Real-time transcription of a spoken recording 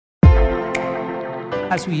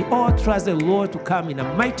as we all trust the Lord to come in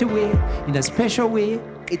a mighty way, in a special way.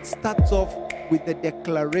 It starts off with the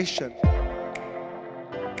declaration.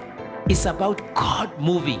 It's about God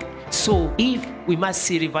moving. So if we must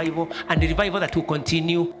see revival, and the revival that will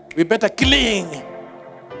continue, we better cling.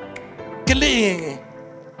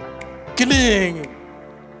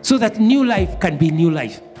 So that new life can be new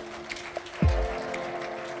life.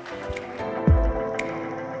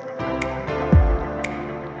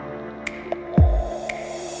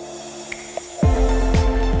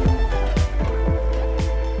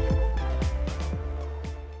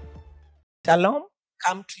 Shalom,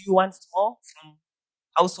 come to you once more from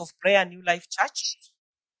House of Prayer, New Life Church,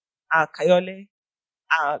 Kayole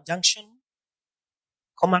Junction,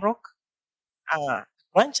 Komarok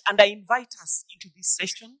branch, and I invite us into this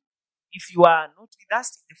session. If you are not with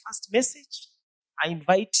us in the first message, I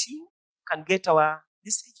invite you. You can get our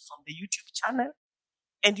message from the YouTube channel,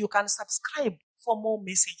 and you can subscribe for more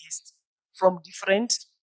messages from different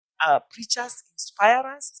preachers,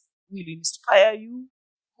 inspirers, who will inspire you,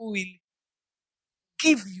 who will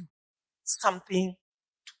give you something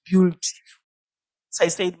to build you. So I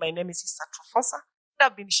said, my name is Sis Truphosa, and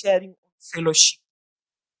I've been sharing on fellowship.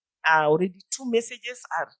 Already 2 messages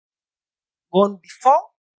are gone before.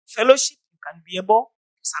 Fellowship, you can be able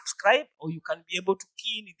to subscribe, or you can be able to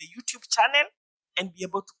key in the YouTube channel and be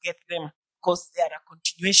able to get them, because they are a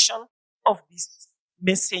continuation of this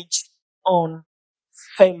message on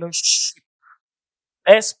fellowship.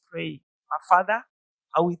 Let's pray. Our Father,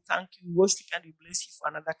 we thank you, worship, and we bless you for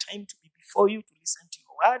another time to be before you, to listen to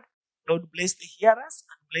your word. Lord, bless the hearers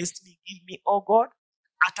and bless me. Give me, oh God,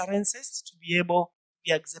 utterances to be able to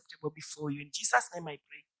be acceptable before you. In Jesus' name I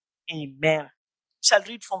pray. Amen. Shall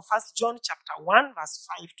read from 1 John chapter 1, verse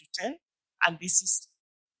 5 to 10, and this is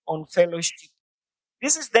on fellowship.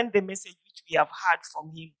 This is then the message which we have heard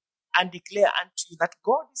from him, and declare unto you that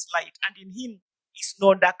God is light, and in him is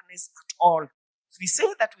no darkness at all. If we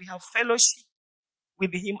say that we have fellowship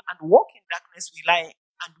with him and walk in darkness, we lie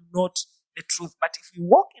and do not the truth. But if we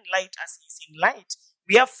walk in light as he is in light,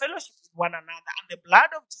 we have fellowship with one another, and the blood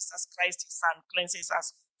of Jesus Christ, his Son, cleanses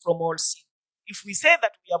us from all sin. If we say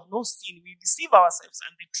that we have no sin, we deceive ourselves,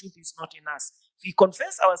 and the truth is not in us. If we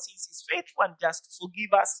confess our sins, he is faithful and just to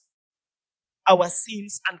forgive us our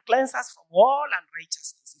sins and cleanse us from all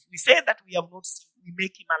unrighteousness. If we say that we have not sinned, we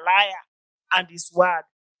make him a liar, and his word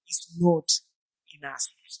is not in us.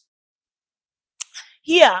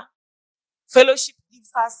 Here, fellowship gives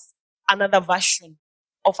us another version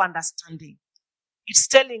of understanding. It's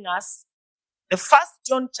telling us, the 1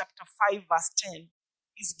 John chapter 5 verse 10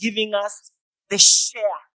 is giving us the share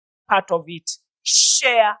part of it.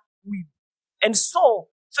 Share with. And so,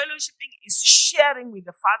 fellowshipping is sharing with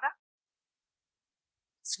the Father.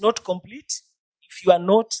 It's not complete if you are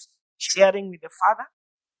not sharing with the Father.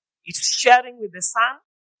 It's sharing with the Son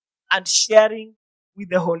and sharing with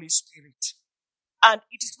the Holy Spirit. And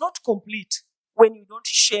it is not complete when you don't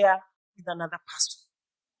share with another person.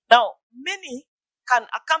 Now, many can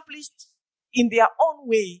accomplish in their own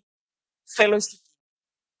way fellowship,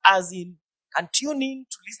 as in can tune in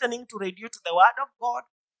to listening to radio to the Word of God,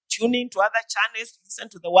 tune in to other channels to listen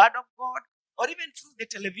to the Word of God, or even through the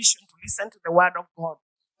television to listen to the Word of God.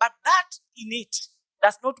 But that in it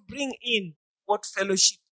does not bring in what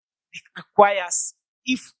fellowship requires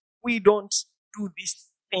if we don't do this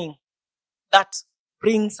thing that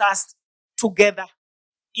brings us together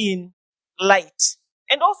in light.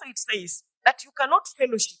 And also it says that you cannot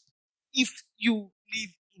fellowship if you live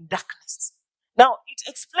in darkness. Now, it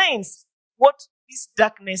explains what this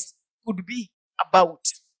darkness could be about.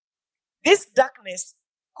 This darkness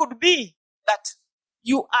could be that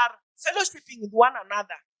you are fellowshipping with one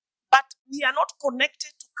another, but we are not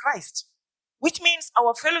connected to Christ, which means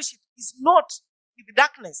our fellowship is not with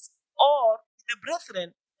darkness or with the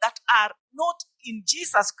brethren that are not in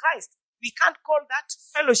Jesus Christ. We can't call that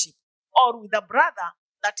fellowship. Or with a brother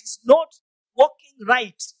that is not walking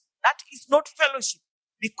right. That is not fellowship,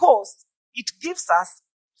 because it gives us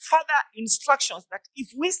further instructions that if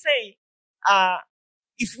we say,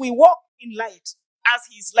 if we walk in light as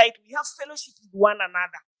he is light, we have fellowship with one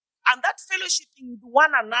another. And that fellowshipping with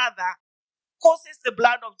one another causes the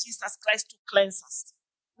blood of Jesus Christ to cleanse us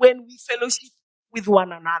when we fellowship with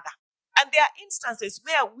one another. And there are instances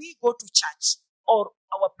where we go to church or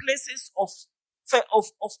our places of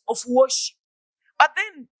worship. But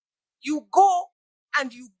then you go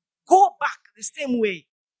and you go back the same way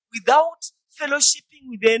without fellowshipping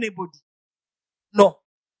with anybody. No,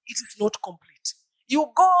 it is not complete.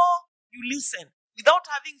 You go, you listen without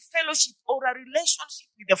having fellowship or a relationship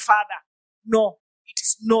with the Father. No, it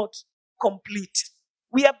is not complete.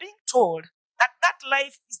 We are being told that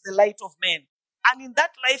life is the light of men. And in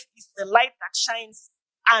that life is the light that shines,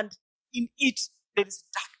 and in it there is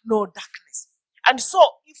no darkness. And so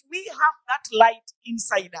if we have that light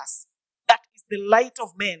inside us, that is the light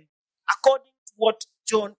of men, according to what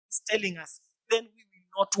John is telling us, then we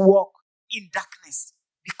will not walk in darkness.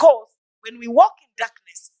 Because when we walk in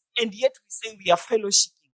darkness and yet we say we are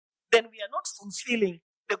fellowshipping, then we are not fulfilling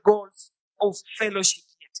the goals of fellowship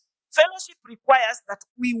yet. Fellowship requires that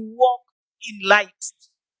we walk in light.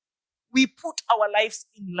 We put our lives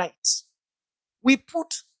in light. We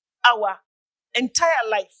put our entire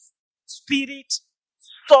life, spirit,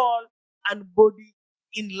 soul, and body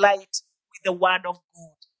in light with the word of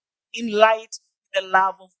God, in light with the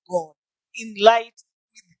love of God, in light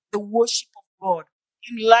with the worship of God,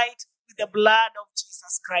 in light with the blood of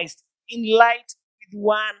Jesus Christ, in light with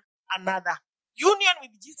one another. Union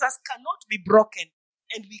with Jesus cannot be broken,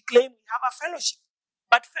 and we claim we have a fellowship.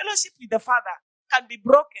 But fellowship with the Father can be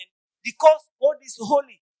broken because God is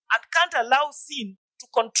holy and can't allow sin to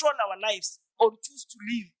control our lives or choose to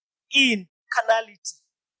live in carnality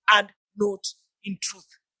and not in truth.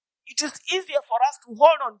 It is easier for us to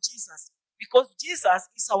hold on Jesus because Jesus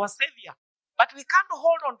is our Savior. But we can't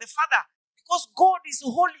hold on the Father because God is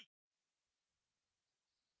holy.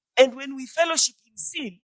 And when we fellowship in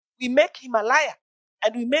sin, we make him a liar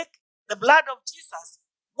and we make the blood of Jesus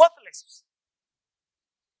worthless.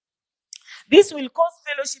 This will cause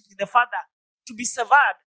fellowship with the Father to be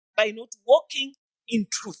severed by not walking in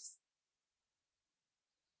truth.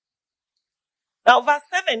 Now, verse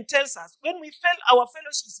 7 tells us when our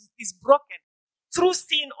fellowship is broken through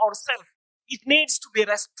sin or self, it needs to be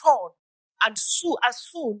restored and as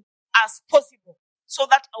soon as possible so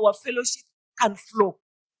that our fellowship can flow.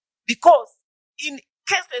 Because in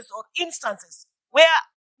cases or instances where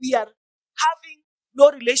we are having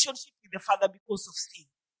no relationship with the Father because of sin,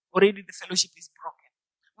 already the fellowship is broken.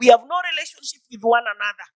 We have no relationship with one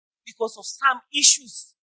another because of some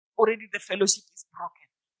issues, already the fellowship is broken.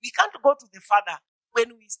 We can't go to the Father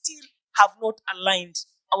when we still have not aligned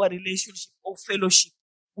our relationship or fellowship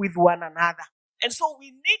with one another. And so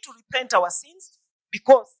we need to repent our sins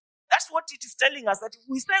because that's what it is telling us, that if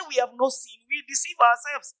we say we have no sin, we deceive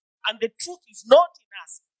ourselves and the truth is not in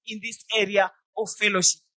us in this area of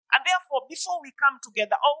fellowship. And therefore, before we come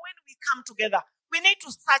together or when we come together, we need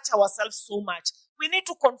to search ourselves so much. We need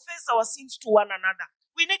to confess our sins to one another.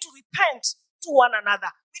 We need to repent to one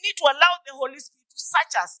another. We need to allow the Holy Spirit to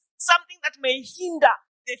search us, something that may hinder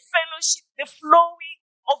the fellowship, the flowing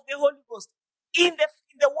of the Holy Ghost in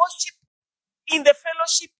the worship, in the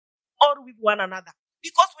fellowship, or with one another.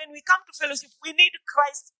 Because when we come to fellowship, we need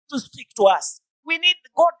Christ to speak to us. We need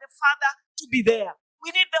God the Father to be there.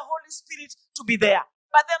 We need the Holy Spirit to be there.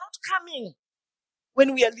 But they're not coming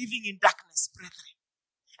when we are living in darkness, brethren.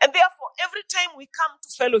 And therefore, every time we come to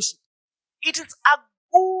fellowship, it is a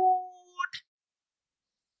good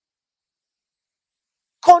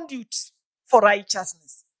conduit for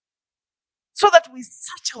righteousness. So that we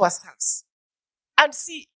search ourselves and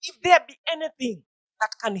see if there be anything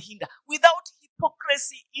that can hinder, without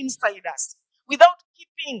hypocrisy inside us, without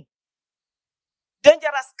keeping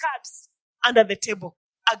dangerous cards under the table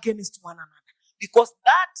against one another. Because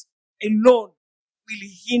that alone will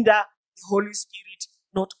hinder the Holy Spirit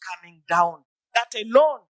not coming down. That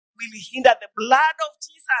alone will hinder the blood of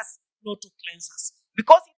Jesus not to cleanse us.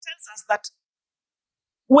 Because it tells us that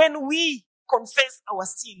when we confess our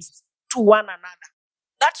sins to one another,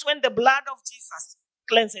 that's when the blood of Jesus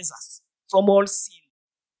cleanses us from all sin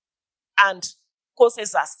and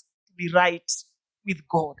causes us to be right with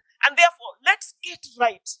God. And therefore, let's get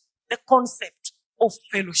right the concept of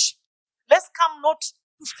fellowship. Let's come not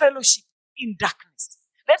to fellowship in darkness.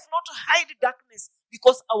 Let's not hide darkness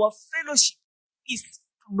because our fellowship is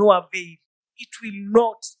to no avail. It will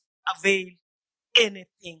not avail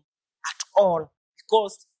anything at all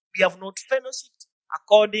because we have not fellowshiped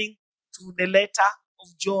according to the letter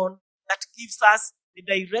of John that gives us the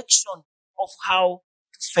direction of how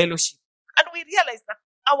to fellowship. And we realize that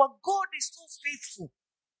our God is so faithful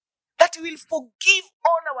that he will forgive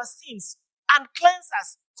all our sins and cleanse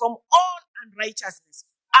us from all unrighteousness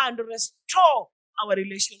and restore our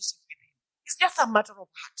relationship with him. It's just a matter of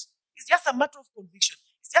heart. It's just a matter of conviction.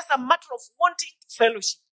 It's just a matter of wanting to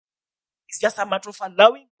fellowship. It's just a matter of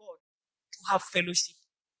allowing God to have fellowship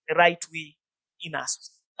the right way in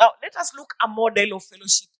us. Now, let us look at a model of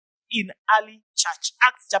fellowship in early church.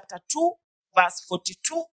 Acts chapter 2, verse 42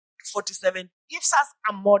 to 47 gives us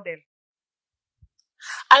a model.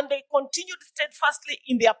 And they continued steadfastly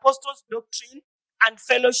in the apostles' doctrine and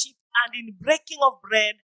fellowship and in breaking of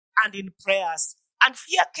bread and in prayers. And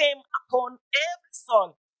fear came upon every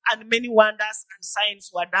soul, and many wonders and signs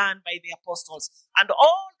were done by the apostles. And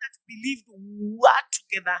all that believed were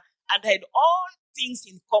together and had all things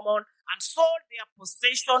in common, and sold their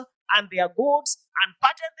possession and their goods, and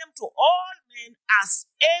parted them to all men as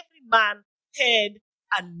every man had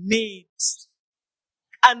a need.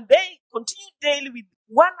 And they continued daily with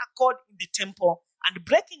one accord in the temple, and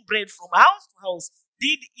breaking bread from house to house,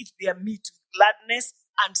 did eat their meat with gladness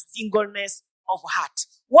and singleness of heart.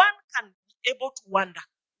 One can be able to wonder,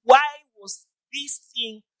 why was this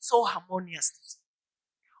thing so harmonious?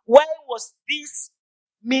 Why was these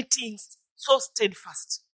meetings so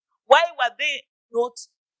steadfast? Why were they not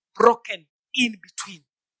broken in between?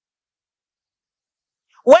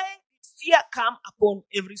 Why did fear come upon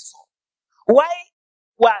every soul? Why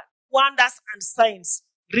were wonders and signs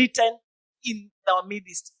written in our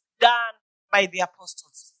midst, done by the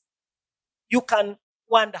apostles? You can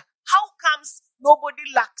wonder, how comes nobody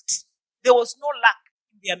lacked? There was no lack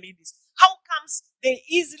in their midst. How comes they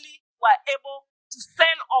easily were able to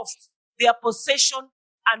sell off their possession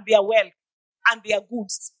and their wealth and their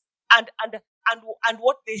goods and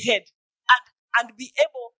what they had, and be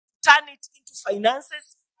able to turn it into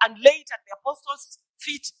finances and lay it at the apostles'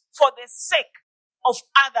 feet for the sake of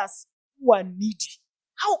others who are needy?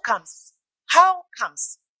 How comes? How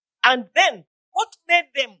comes? And then what made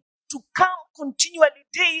them to come continually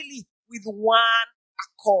daily with one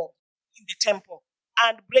accord in the temple,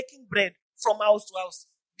 and breaking bread from house to house,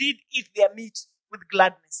 did eat their meat with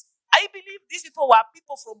gladness? I believe these people were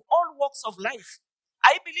people from all walks of life.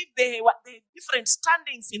 I believe they had different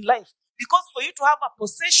standings in life. Because for you to have a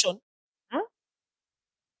possession,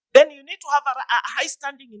 then you need to have a high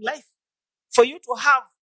standing in life. For you to have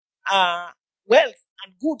wealth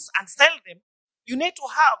and goods and sell them, you need to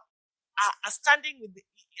have a standing with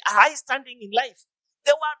a high standing in life.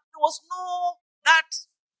 There was no that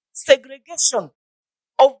segregation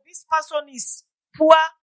of this person is poor,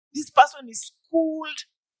 this person is schooled,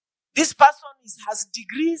 this person has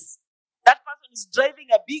degrees, that person is driving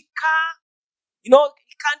a big car. It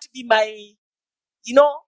can't be my,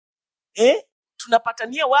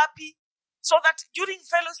 tunapatania wapi. So that during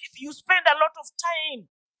fellowship, you spend a lot of time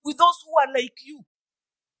with those who are like you.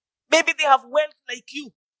 Maybe they have wealth like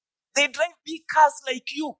you. They drive big cars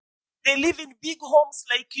like you. They live in big homes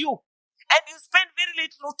like you. And you spend very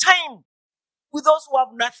little time with those who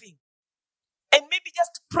have nothing. And maybe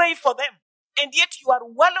just pray for them. And yet you are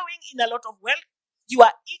wallowing in a lot of wealth. You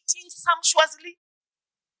are eating sumptuously.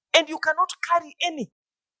 And you cannot carry any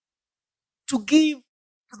to give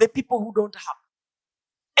to the people who don't have.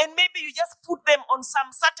 And maybe you just put them on some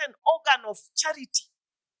certain organ of charity.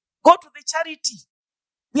 Go to the charity.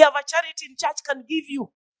 We have a charity in church can give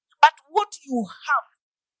you. But what you have,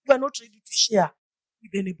 you are not ready to share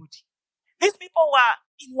with anybody. These people were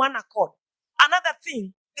in one accord. Another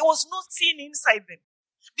thing, there was no sin inside them.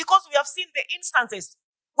 Because we have seen the instances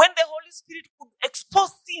when the Holy Spirit could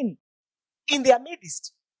expose sin in their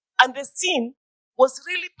midst. And the sin was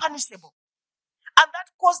really punishable. And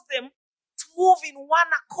that caused them to move in one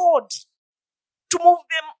accord. To move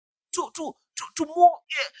them to move,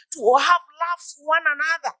 to have love for one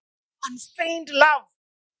another. Unfeigned love.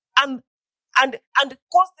 And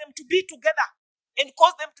cause them to be together. And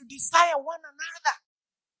cause them to desire one another.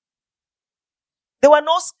 There were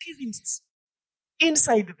no schisms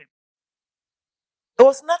inside them. There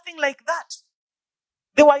was nothing like that.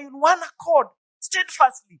 They were in one accord,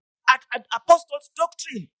 steadfastly, at apostles'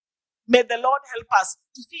 doctrine. May the Lord help us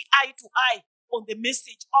to see eye to eye on the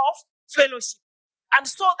message of fellowship. And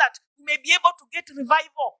so that we may be able to get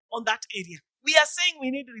revival on that area. We are saying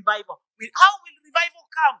we need revival. How will revival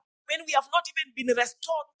come when we have not even been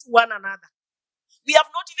restored to one another? We have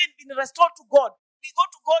not even been restored to God. We go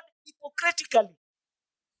to God hypocritically.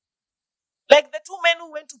 Like the two men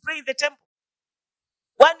who went to pray in the temple.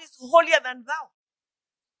 One is holier than thou.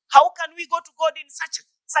 How can we go to God in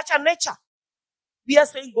such a nature? We are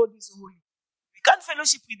saying God is holy. We can't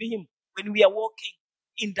fellowship with him when we are walking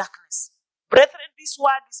in darkness. Brethren, this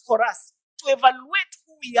word is for us to evaluate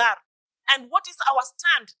who we are and what is our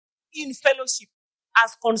stand in fellowship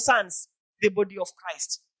as concerns the body of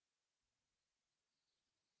Christ.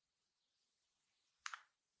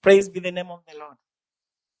 Praise be the name of the Lord.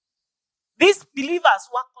 These believers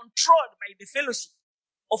were controlled by the fellowship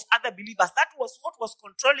of other believers. That was what was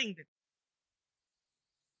controlling them.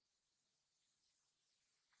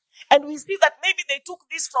 And we see that maybe they took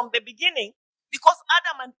this from the beginning because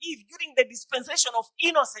Adam and Eve, during the dispensation of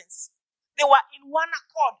innocence, they were in one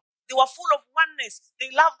accord. They were full of oneness. They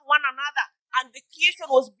loved one another. And the creation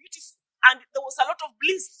was beautiful. And there was a lot of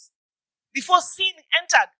bliss. Before sin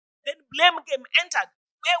entered, then blame game entered.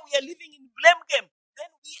 Where we are living in blame game,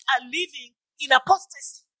 then we are living in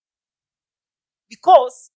apostasy.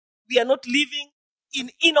 Because we are not living in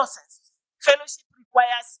innocence. Fellowship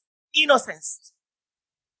requires innocence.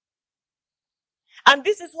 And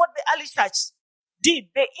this is what the early church did.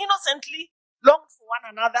 They innocently longed for one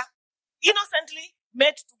another, innocently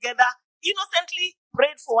met together, innocently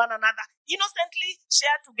prayed for one another, innocently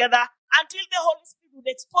shared together until the Holy Spirit would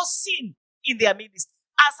expose sin in their midst.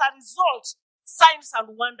 As a result, signs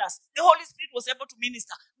and wonders, the Holy Spirit was able to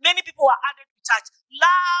minister. Many people were added to church.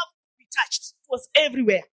 Love to be touched. It was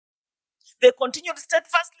everywhere. They continued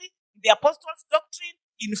steadfastly in the apostles' doctrine,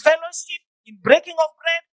 in fellowship, in breaking of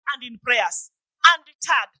bread, and in prayers.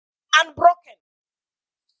 Undeterred, unbroken,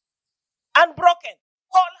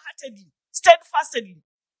 wholeheartedly, steadfastly,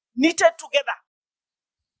 knitted together.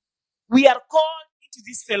 We are called into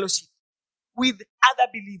this fellowship with other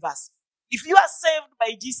believers. If you are saved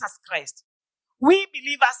by Jesus Christ, we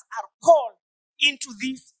believers are called into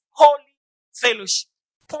this holy fellowship.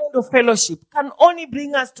 Kind of fellowship can only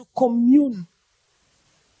bring us to commune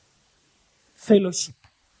fellowship,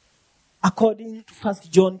 according to 1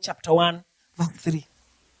 John chapter 1, verse 3.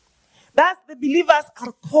 Thus, the believers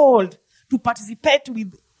are called to participate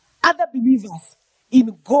with other believers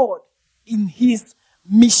in God, in His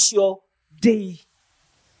mission day.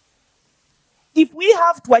 If we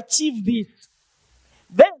have to achieve this,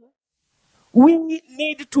 then we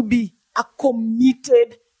need to be a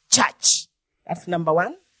committed church. That's number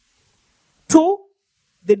one. 2,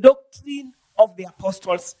 the doctrine of the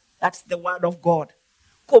apostles. That's the word of God.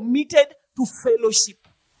 Committed to fellowship.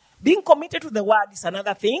 Being committed to the word is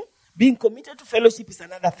another thing. Being committed to fellowship is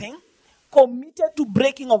another thing. Committed to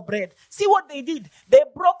breaking of bread. See what they did. They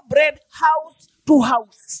broke bread house to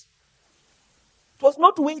house. It was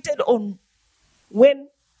not waited on when,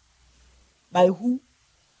 by who,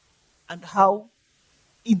 and how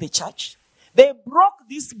in the church. They broke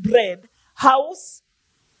this bread house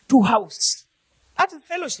to house. That is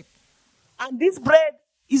fellowship. And this bread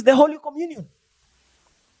is the Holy Communion.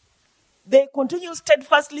 They continued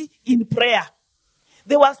steadfastly in prayer.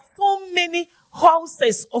 There were so many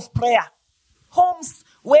houses of prayer. Homes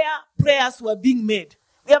where prayers were being made.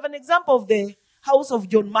 We have an example of the house of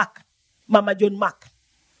John Mark, Mama John Mark,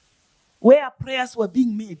 where prayers were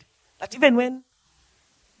being made. That even when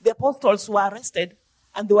the apostles were arrested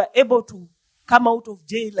and they were able to come out of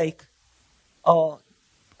jail like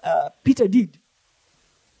Peter did,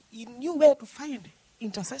 he knew where to find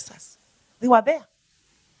intercessors. They were there.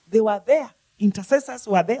 They were there. Intercessors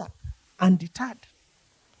were there, undeterred.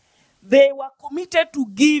 They were committed to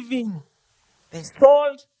giving. They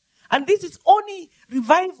sold. And this is only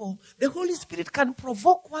revival. The Holy Spirit can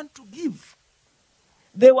provoke one to give.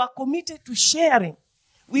 They were committed to sharing.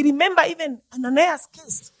 We remember even Ananias'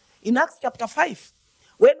 case in Acts chapter 5.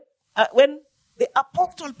 When the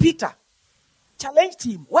apostle Peter challenged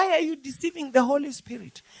him, why are you deceiving the Holy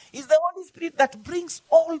Spirit? It's the Holy Spirit that brings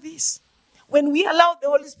all this. When we allow the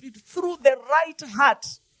Holy Spirit through the right heart,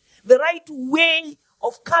 the right way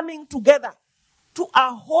of coming together to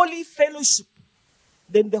a holy fellowship,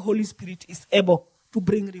 then the Holy Spirit is able to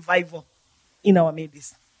bring revival in our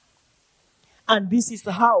midst. And this is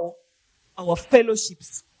how our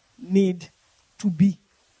fellowships need to be.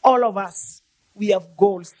 All of us, we have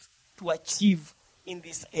goals to achieve in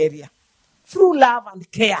this area. Through love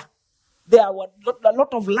and care. There was a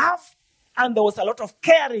lot of love and there was a lot of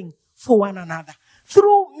caring for one another.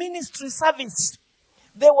 Through ministry service,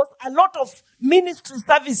 there was a lot of ministry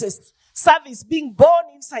service being born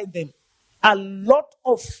inside them. A lot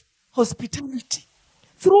of hospitality.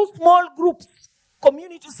 Through small groups,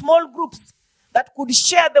 community small groups that could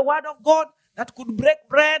share the word of God, that could break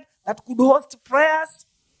bread, that could host prayers.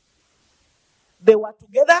 They were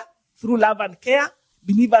together through love and care.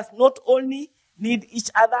 Believers not only need each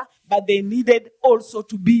other, but they needed also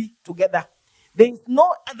to be together. There is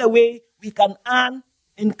no other way we can earn,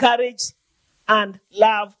 encourage, and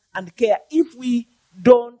love and care if we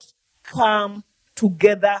don't come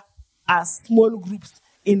together as small groups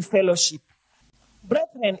in fellowship.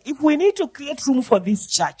 Brethren, if we need to create room for this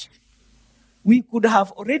church, we could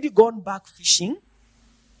have already gone back fishing.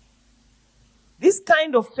 This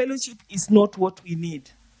kind of fellowship is not what we need.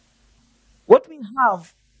 What we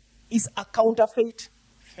have is a counterfeit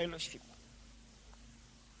fellowship.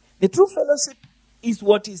 The true fellowship is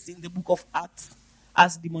what is in the book of Acts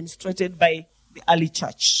as demonstrated by the early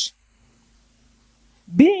church.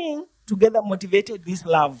 Being together motivated with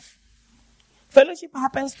love. Fellowship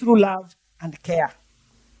happens through love and care.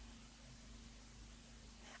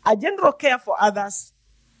 A general care for others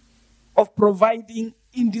of providing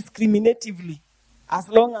indiscriminatively as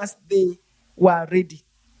long as they were ready.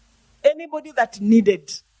 anybody that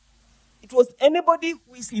needed. It was anybody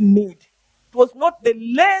who is in need. It was not the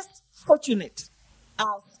less fortunate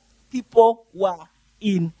as people were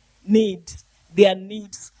in need. Their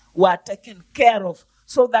needs were taken care of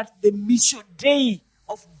so that the mission day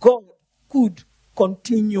of God could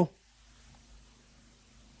continue.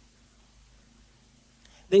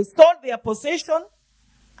 They sold their possession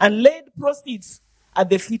and laid proceeds at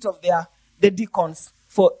the feet of the deacons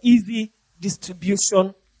for easy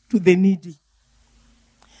distribution to the needy.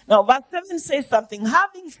 Now, verse 7 says something,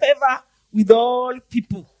 having favor with all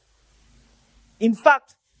people. In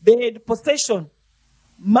fact, they had possession,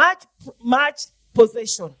 much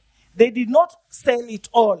possession. They did not sell it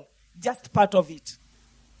all, just part of it.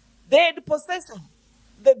 They had possession.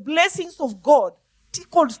 The blessings of God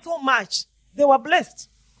tickled so much, they were blessed.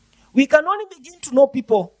 We can only begin to know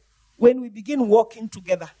people when we begin walking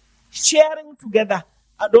together, sharing together,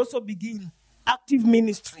 and also begin active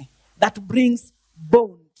ministry that brings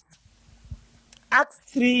bonds. Acts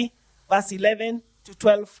 3, verse 11 to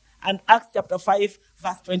 12, and Acts chapter 5,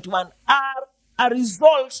 verse 21 are a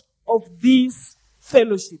result of this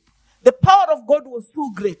fellowship. The power of God was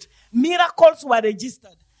so great. Miracles were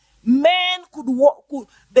registered. Men could walk,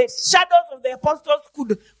 the shadows of the apostles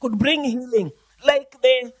could bring healing. Like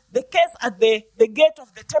the case at the gate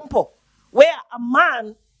of the temple, where a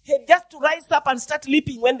man had just to rise up and start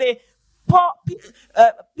leaping when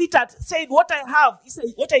Peter said, what I have, he said,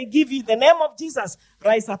 what I give you, in the name of Jesus,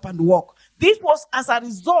 rise up and walk. This was as a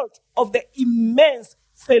result of the immense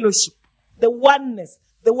fellowship, the oneness,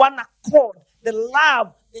 the one accord, the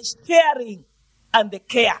love, the sharing, and the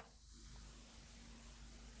care.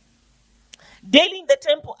 Daily in the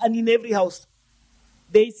temple and in every house,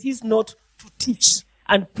 there is his note to teach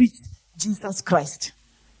and preach Jesus Christ.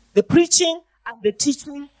 The preaching and the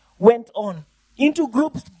teaching went on into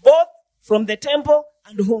groups both from the temple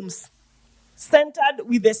and homes, centered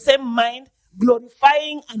with the same mind,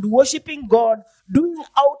 glorifying and worshiping God, doing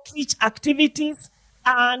outreach activities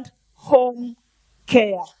and home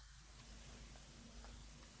care.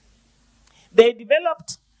 They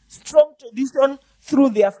developed strong tradition through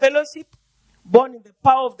their fellowship, born in the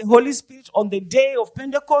power of the Holy Spirit on the day of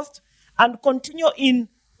Pentecost, and continue in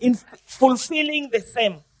fulfilling the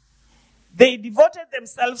same. They devoted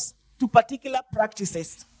themselves to particular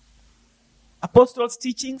practices. Apostles'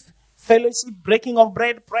 teachings, fellowship, breaking of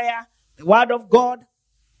bread, prayer, the word of God.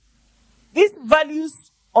 These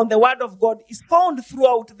values on the word of God is found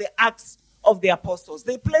throughout the Acts of the Apostles.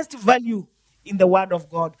 They placed value in the word of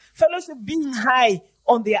God. Fellowship being high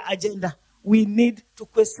on their agenda, we need to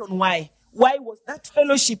question why. Why was that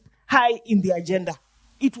fellowship high in the agenda?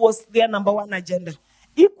 It was their number one agenda.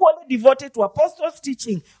 Equally devoted to apostles'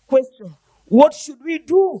 teaching. Question, what should we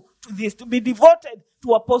do to this? To be devoted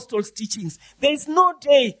to apostles' teachings. There is no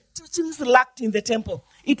day teachings lacked in the temple.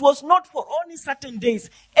 It was not for only certain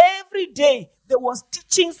days. Every day there was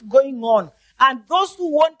teachings going on. And those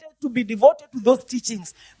who wanted to be devoted to those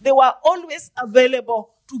teachings, they were always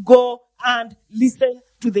available to go and listen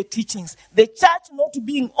to the teachings. The church not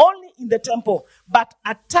being only in the temple, but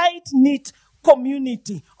a tight-knit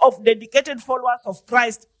community of dedicated followers of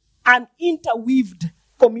Christ, an interweaved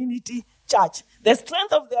community church. The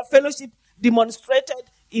strength of their fellowship demonstrated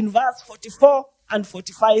in verse 44 and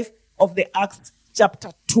 45 of the Acts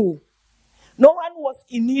chapter 2. No one was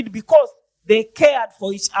in need because they cared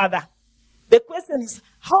for each other. The question is,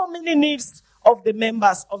 how many needs of the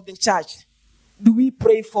members of the church do we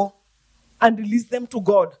pray for and release them to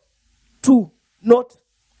God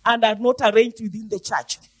and are not arranged within the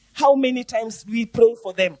church? How many times do we pray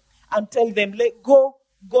for them and tell them, let go,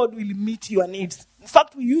 God will meet your needs? In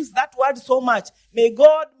fact, we use that word so much. May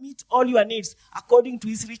God meet all your needs according to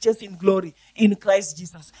his riches in glory in Christ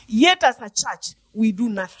Jesus. Yet as a church, we do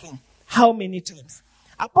nothing. How many times?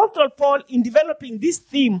 Apostle Paul, in developing this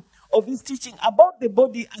theme of his teaching about the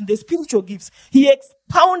body and the spiritual gifts, he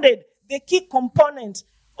expounded the key component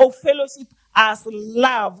of fellowship as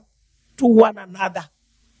love to one another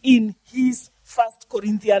in his 1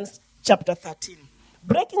 Corinthians chapter 13.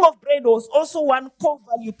 Breaking of bread was also one core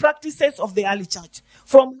value practices of the early church.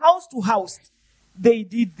 From house to house, they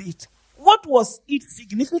did it. What was its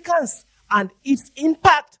significance and its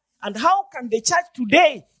impact? And how can the church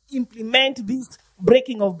today implement this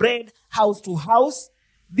breaking of bread house to house?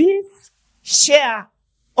 This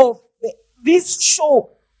show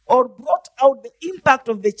or brought out the impact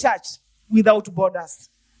of the church without borders.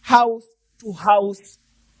 House to house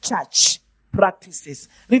church practices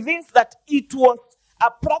reveals that it was a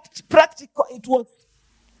practical. It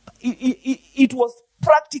was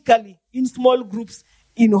practically in small groups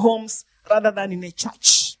in homes rather than in a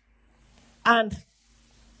church. And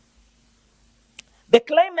The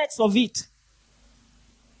climax of it,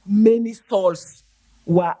 many souls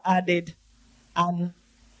were added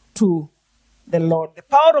unto the Lord. The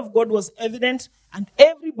power of God was evident, and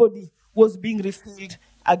everybody was being refilled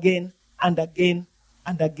again and again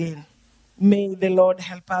and again. May the Lord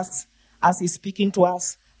help us as He's speaking to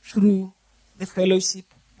us through the fellowship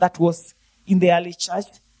that was in the early church,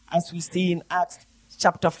 as we see in Acts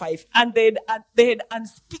chapter 5. And they had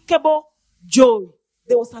unspeakable joy.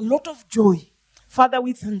 There was a lot of joy. Father,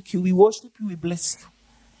 we thank you. We worship you. We bless you.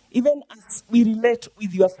 Even as we relate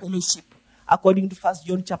with your fellowship, according to 1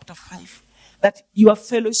 John chapter 5, that your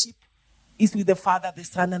fellowship is with the Father, the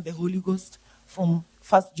Son, and the Holy Ghost, from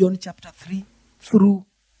 1 John chapter 3 through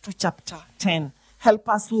to chapter 10. Help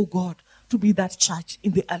us, oh God, to be that church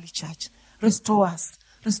in the early church. Restore us.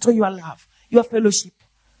 Restore your love, your fellowship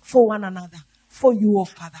for one another, for you, oh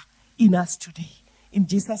Father, in us today. In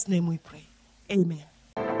Jesus' name we pray. Amen.